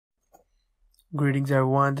Greetings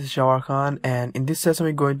everyone, this is Shawar Khan, and in this session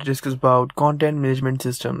we're going to discuss about content management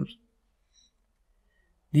systems.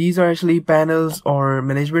 These are actually panels or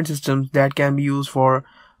management systems that can be used for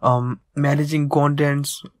managing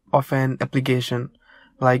contents of an application.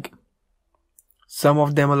 Like some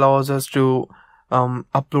of them allows us to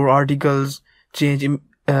upload articles,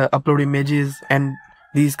 upload images, and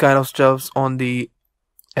these kind of stuffs on the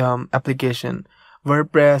application.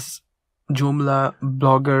 WordPress, Joomla,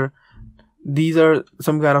 Blogger. These are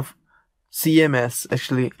some kind of CMS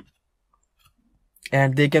actually,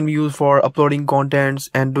 and they can be used for uploading contents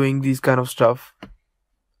and doing these kind of stuff.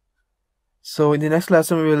 So in the next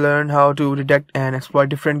lesson we will learn how to detect and exploit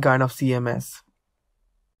different kind of CMS.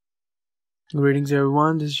 Greetings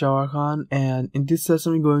everyone, this is Shawar Khan, and in this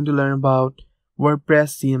session we're going to learn about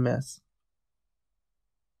WordPress CMS.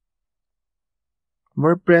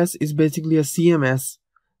 WordPress is basically a CMS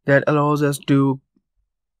that allows us to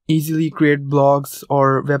easily create blogs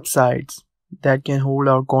or websites that can hold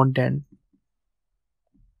our content.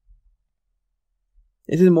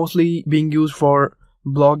 This is mostly being used for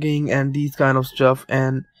blogging and these kind of stuff,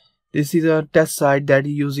 and this is a test site that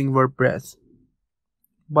is using WordPress.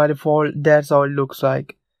 By default, that's how it looks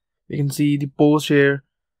like. You can see the post here.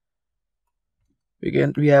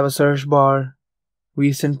 We have a search bar,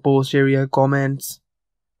 recent post area, comments,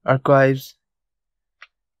 archives,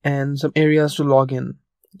 and some areas to log in,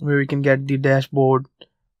 where we can get the dashboard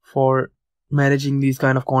for managing these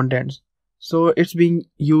kind of contents. So it's being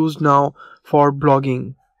used now for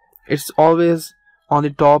blogging. It's always on the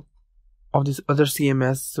top of this other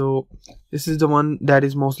CMS, so this is the one that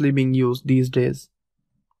is mostly being used these days.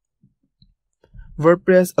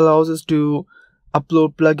 WordPress allows us to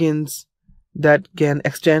upload plugins that can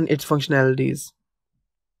extend its functionalities.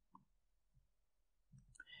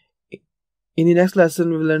 In the next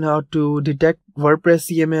lesson, we will learn how to detect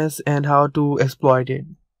WordPress CMS and how to exploit it.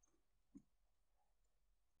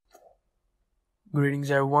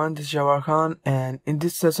 Greetings everyone, this is Shawar Khan, and in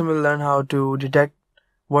this session we'll learn how to detect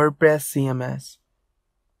WordPress CMS.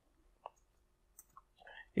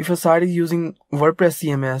 If a site is using WordPress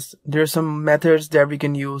CMS, there are some methods that we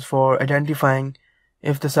can use for identifying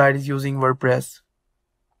if the site is using WordPress.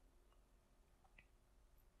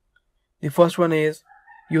 The first one is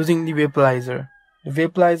using the Webalizer. The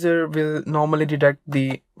Webalizer will normally detect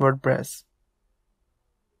the WordPress.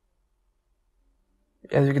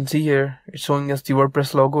 As you can see here, it's showing us the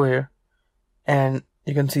WordPress logo here, and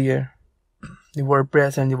you can see here the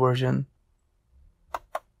WordPress and the version.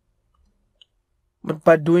 But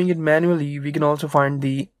by doing it manually, we can also find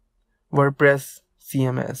the WordPress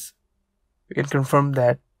CMS. We can confirm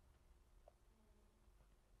that.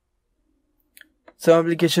 Some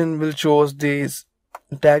application will show us this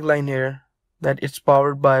tagline here that it's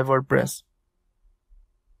powered by WordPress.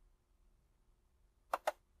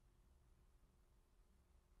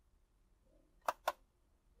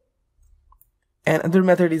 Another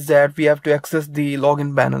method is that we have to access the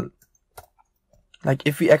login panel. Like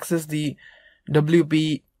if we access the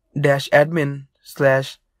wp-admin/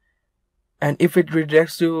 and if it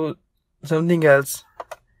redirects to something else,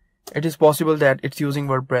 it is possible that it's using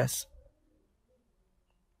WordPress.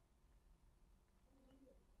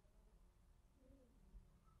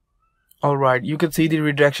 Alright, you can see the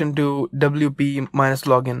redirection to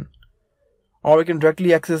wp-login, or we can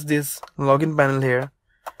directly access this login panel here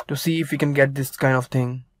to see if we can get this kind of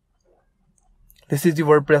thing. This is the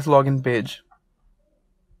WordPress login page.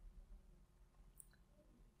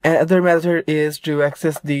 Another method is to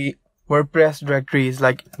access the WordPress directories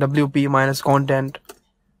like wp-content.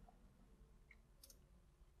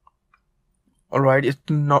 Alright, it's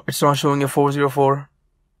not showing a 404.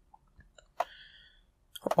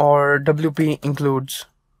 Or wp includes.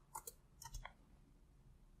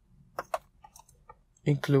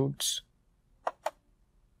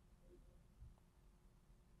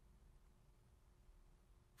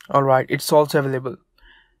 Alright, it's also available.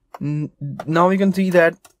 Now we can see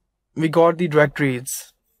that we got the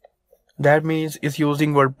directories. That means it's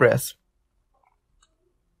using WordPress.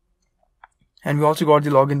 And we also got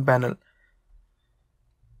the login panel.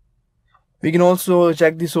 We can also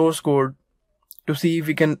check the source code to see if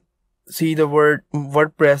we can see the word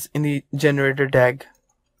WordPress in the generator tag.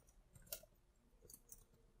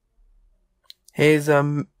 Here's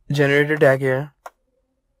a generator tag here,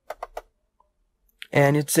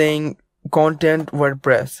 and it's saying content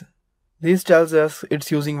WordPress. This tells us it's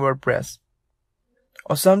using WordPress.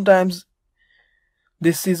 Or sometimes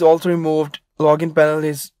this is also removed, login panel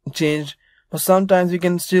is changed, but sometimes we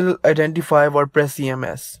can still identify WordPress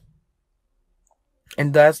CMS,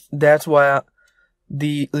 and that's why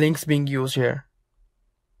the links being used here.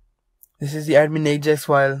 This is the admin ajax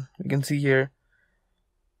file. You can see here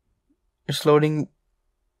it's loading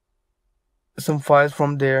some files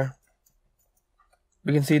from there.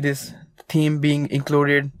 We can see this theme being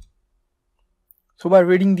included. So by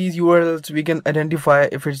reading these URLs, we can identify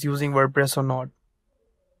if it's using WordPress or not.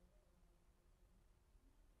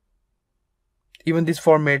 Even this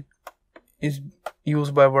format is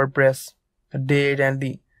used by WordPress, the date and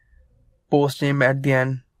the post name at the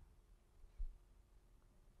end.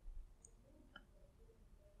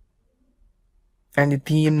 And the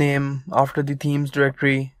theme name after the themes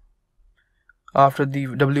directory, after the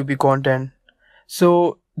WP content.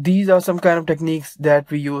 So these are some kind of techniques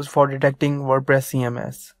that we use for detecting WordPress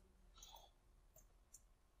CMS.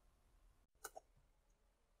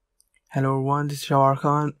 Hello everyone, this is Shawar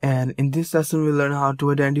Khan, and in this lesson we'll learn how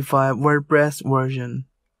to identify WordPress version.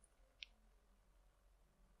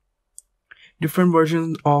 Different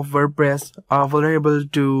versions of WordPress are vulnerable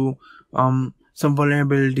to some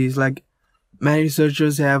vulnerabilities. Like many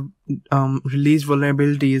researchers have released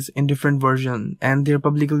vulnerabilities in different versions and they're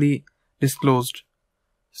publicly disclosed.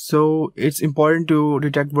 So it's important to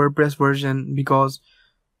detect WordPress version, because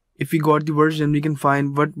if we got the version, we can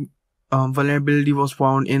find what vulnerability was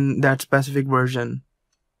found in that specific version.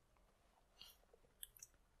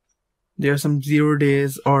 There are some 0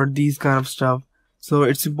 days or these kind of stuff. So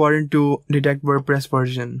it's important to detect WordPress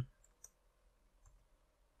version.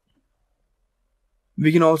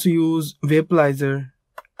 We can also use Webalizer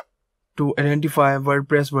to identify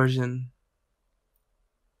WordPress version.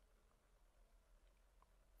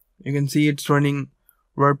 You can see it's running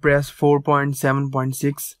WordPress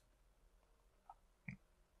 4.7.6.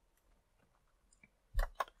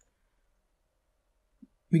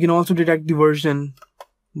 We can also detect the version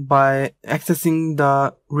by accessing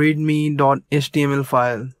the readme.html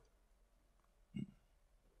file.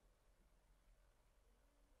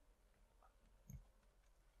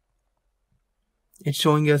 It's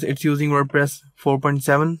showing us it's using WordPress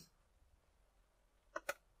 4.7.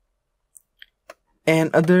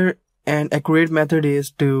 And accurate method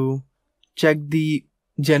is to check the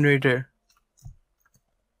generator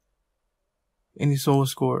in the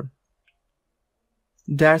source code.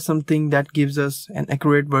 That's something that gives us an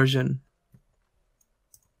accurate version.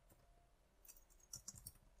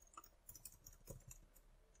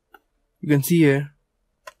 You can see here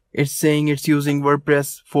it's saying it's using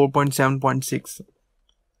WordPress 4.7.6.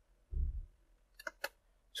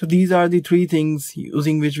 So these are the 3 things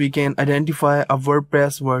using which we can identify a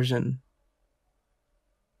WordPress version.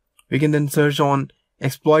 We can then search on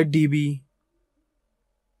exploitDB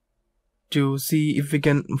to see if we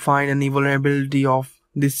can find any vulnerability of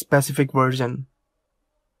this specific version.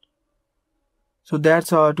 So that's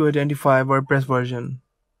how to identify WordPress version.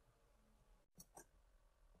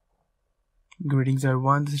 Greetings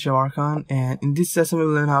everyone, this is Shawar Khan, and in this session we'll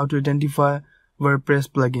learn how to identify WordPress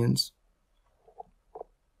plugins.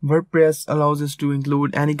 WordPress allows us to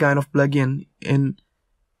include any kind of plugin in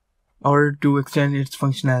order to extend its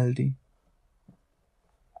functionality.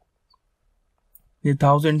 There are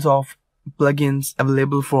thousands of plugins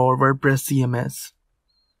available for WordPress CMS.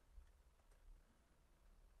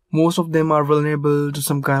 Most of them are vulnerable to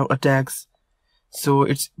some kind of attacks, so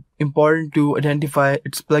it's important to identify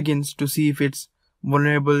its plugins to see if it's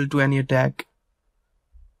vulnerable to any attack.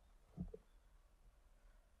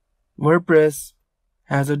 WordPress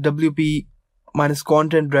has a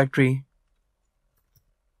WP-content directory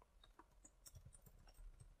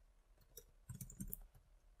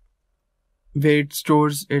where it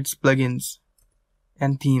stores its plugins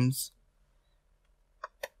and themes.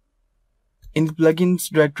 In the plugins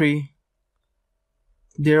directory,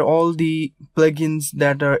 there are all the plugins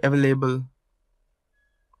that are available.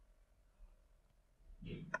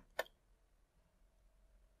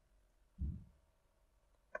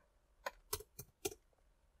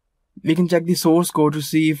 We can check the source code to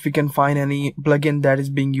see if we can find any plugin that is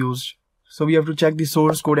being used. So we have to check the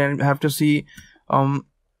source code and have to see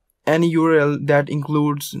any URL that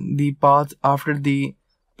includes the path after the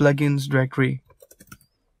plugins directory.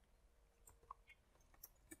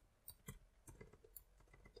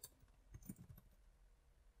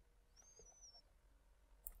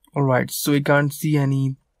 Alright, so we can't see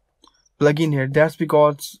any plugin here. That's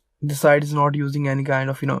because the site is not using any kind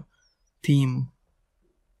of theme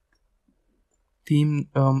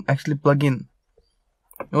actually plugin.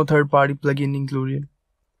 No third-party plugin included.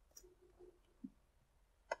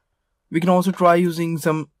 We can also try using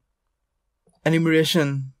some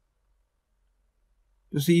enumeration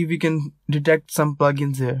to see if we can detect some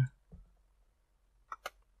plugins here.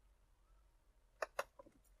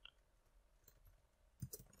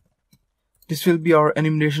 This will be our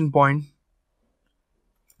enumeration point.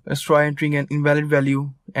 Let's try entering an invalid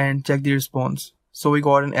value and check the response. So we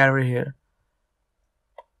got an error here.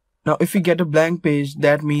 Now if we get a blank page,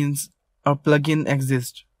 that means our plugin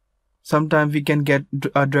exists. Sometimes we can get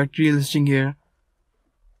a directory listing here.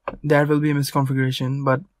 That will be a misconfiguration,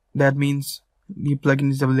 but that means the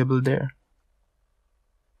plugin is available there.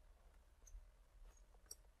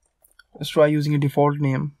 Let's try using a default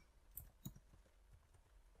name.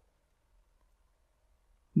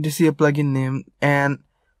 This is a plugin name and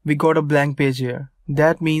we got a blank page here.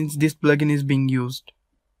 That means this plugin is being used.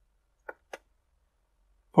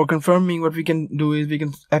 For confirming, what we can do is we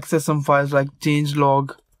can access some files like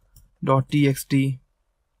changelog.txt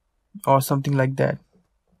or something like that.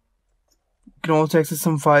 You can also access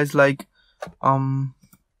some files like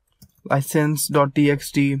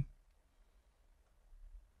license.txt.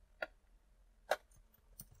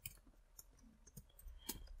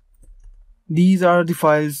 These are the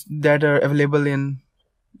files that are available in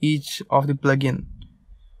each of the plugin.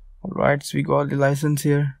 Alright, so we got the license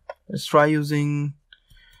here. Let's try using,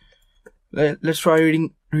 let's try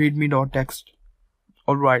reading readme.txt.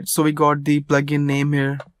 Alright, so we got the plugin name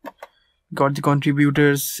here, got the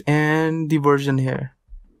contributors and the version here.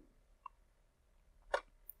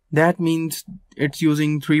 That means it's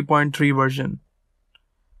using 3.3 version.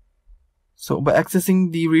 So by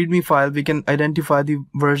accessing the readme file, we can identify the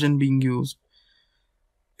version being used.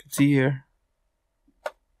 You can see here,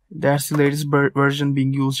 that's the latest version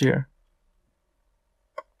being used here.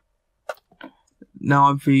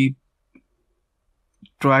 Now if we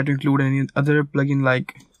try to include any other plugin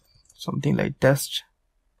like something like test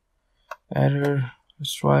error,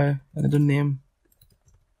 let's try another name.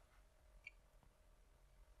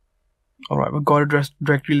 Alright, we got a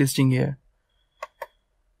directory listing here.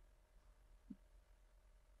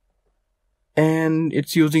 And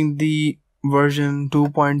it's using the version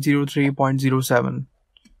 2.03.07.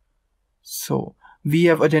 So we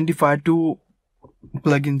have identified two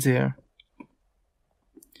plugins here.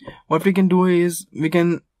 What we can do is we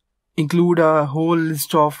can include a whole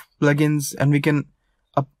list of plugins and we can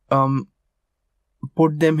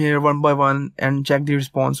put them here one by one and check the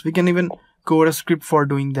response. We can even code a script for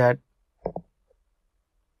doing that.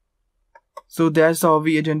 So that's how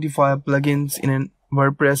we identify plugins in a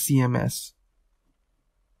WordPress CMS.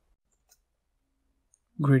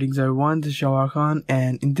 Greetings everyone, this is Shawar Khan,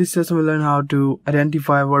 and in this session we'll learn how to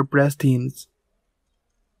identify WordPress themes.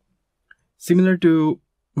 Similar to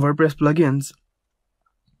WordPress plugins,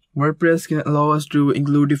 WordPress can allow us to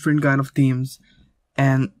include different kind of themes,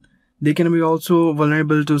 and they can be also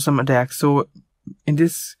vulnerable to some attacks. So in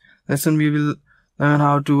this lesson we will learn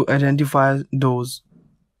how to identify those.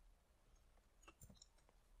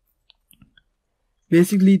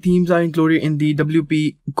 Basically, themes are included in the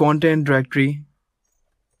WP content directory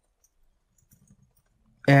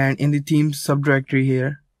and in the themes subdirectory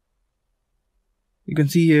here. You can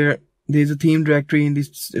see here there is a theme directory in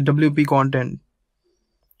this WP content,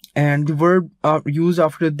 and the verb used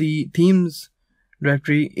after the themes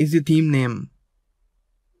directory is the theme name.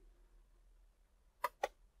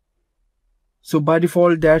 So by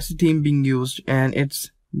default that's the theme being used, and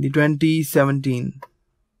it's the 2017.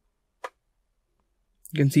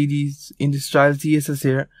 You can see these in the style CSS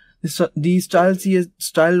here. The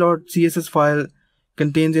style.css file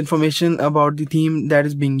contains information about the theme that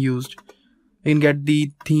is being used. You can get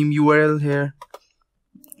the theme URL here,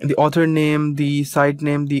 the author name, the site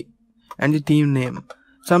name, and the theme name.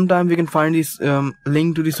 Sometimes we can find this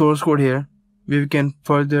link to the source code here where we can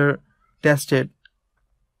further test it.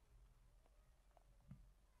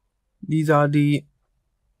 These are the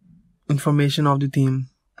information of the theme.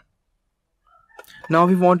 Now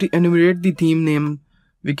if we want to enumerate the theme name,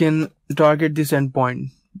 we can target this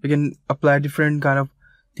endpoint. We can apply different kind of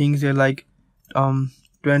things here like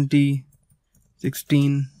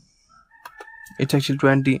 2016. It's actually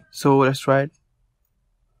 20, so let's try it.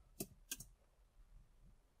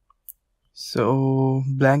 So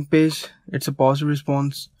blank page, it's a positive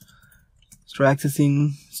response. Let's try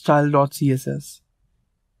accessing style.css,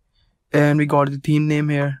 and we got the theme name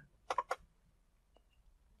here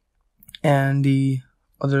and the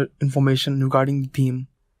other information regarding the theme.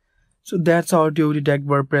 So that's how to detect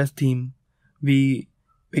WordPress theme. We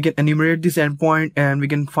can enumerate this endpoint and we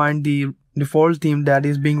can find the default theme that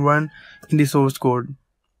is being run in the source code.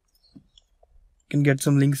 You can get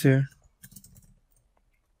some links here.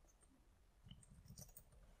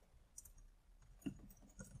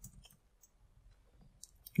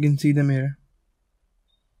 You can see them here.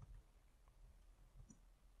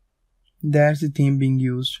 That's the theme being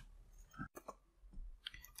used.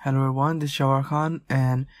 Hello everyone, this is Shawar Khan,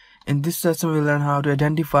 and in this lesson we'll learn how to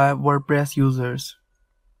identify WordPress users.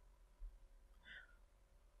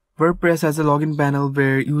 WordPress has a login panel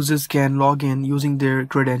where users can log in using their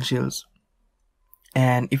credentials.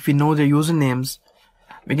 And if we know their usernames,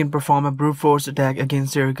 we can perform a brute force attack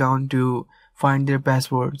against their account to find their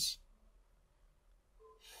passwords.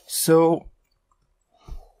 So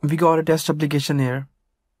we got a test application here.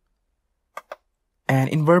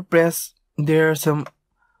 And in WordPress, there are some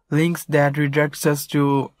links that redirects us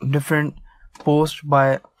to different posts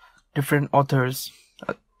by different authors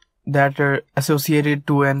that are associated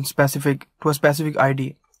to a specific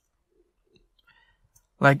ID.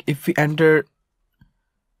 Like if we enter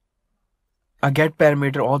a get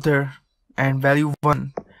parameter author and value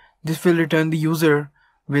 1, this will return the user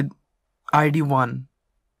with ID 1.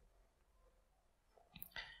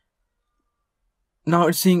 Now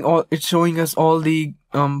it's showing us all the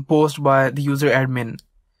posts by the user admin.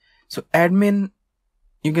 So admin,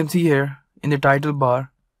 you can see here in the title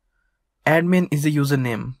bar, admin is the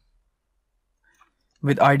username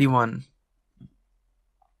with ID 1.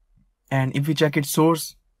 And if we check its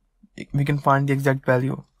source, we can find the exact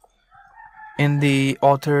value in the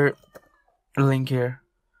author link here.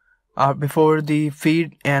 Before the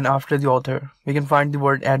feed and after the author, we can find the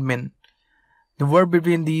word admin. The word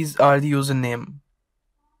between these are the username.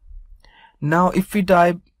 Now if we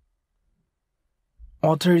type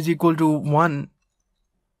author is equal to 1,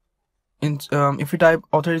 if we type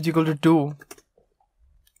author is equal to 2,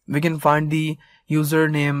 we can find the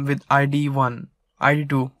username with ID 1, ID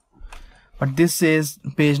 2. But this says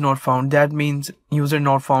page not found. That means user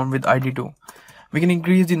not found with ID 2. We can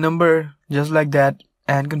increase the number just like that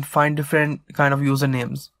and can find different kind of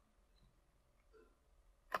usernames.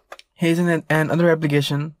 Here's another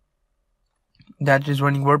application that is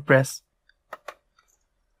running WordPress.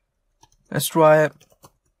 Let's try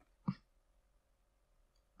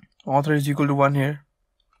author is equal to 1 here.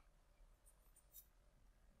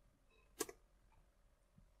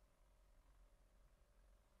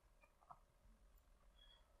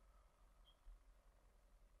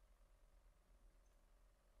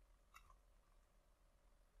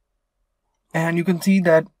 And you can see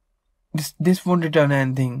that this won't return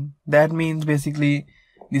anything. That means basically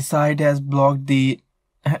the site has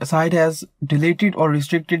deleted or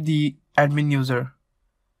restricted the admin user.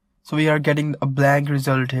 So we are getting a blank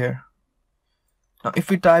result here. Now if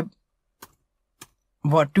we type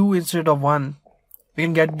 2 instead of 1, we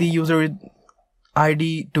can get the user with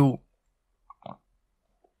ID 2.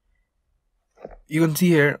 You can see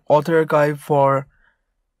here author archive for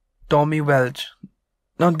Tommy Welch.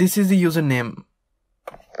 Now this is the username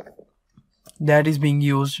that is being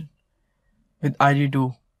used with ID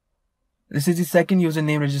 2. This is the second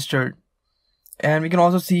username registered. And we can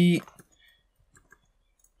also see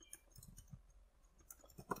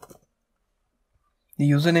the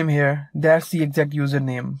username here. That's the exact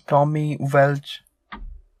username. Tommy Welch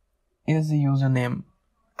is the username.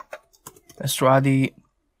 Let's try the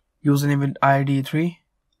username with ID 3.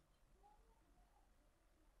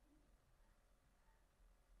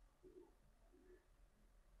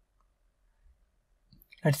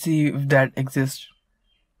 Let's see if that exists.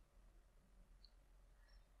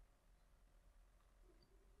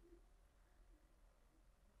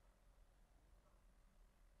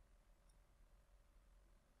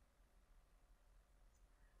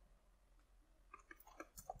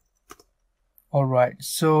 Alright,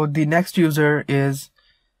 so the next user is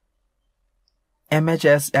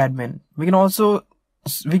MHS admin.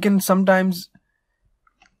 We can sometimes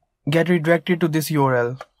get redirected to this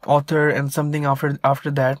URL, author and something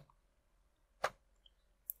after that.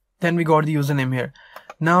 Then we got the username here.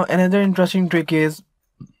 Now another interesting trick is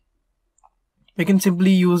we can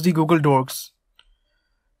simply use the Google Docs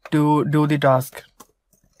to do the task.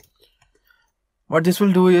 What this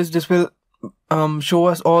will do is this will show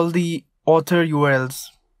us all the author URLs.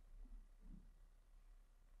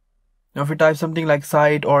 Now if we type something like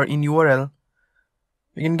site or in URL,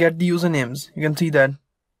 we can get the usernames. You can see that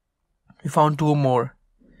we found 2 more.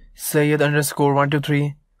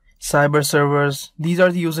 Sayed_123, cyber servers. These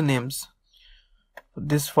are the usernames.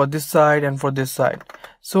 This for this side and for this side.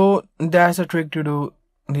 So that's a trick to do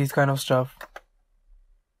these kind of stuff.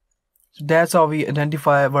 So that's how we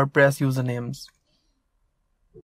identify WordPress usernames.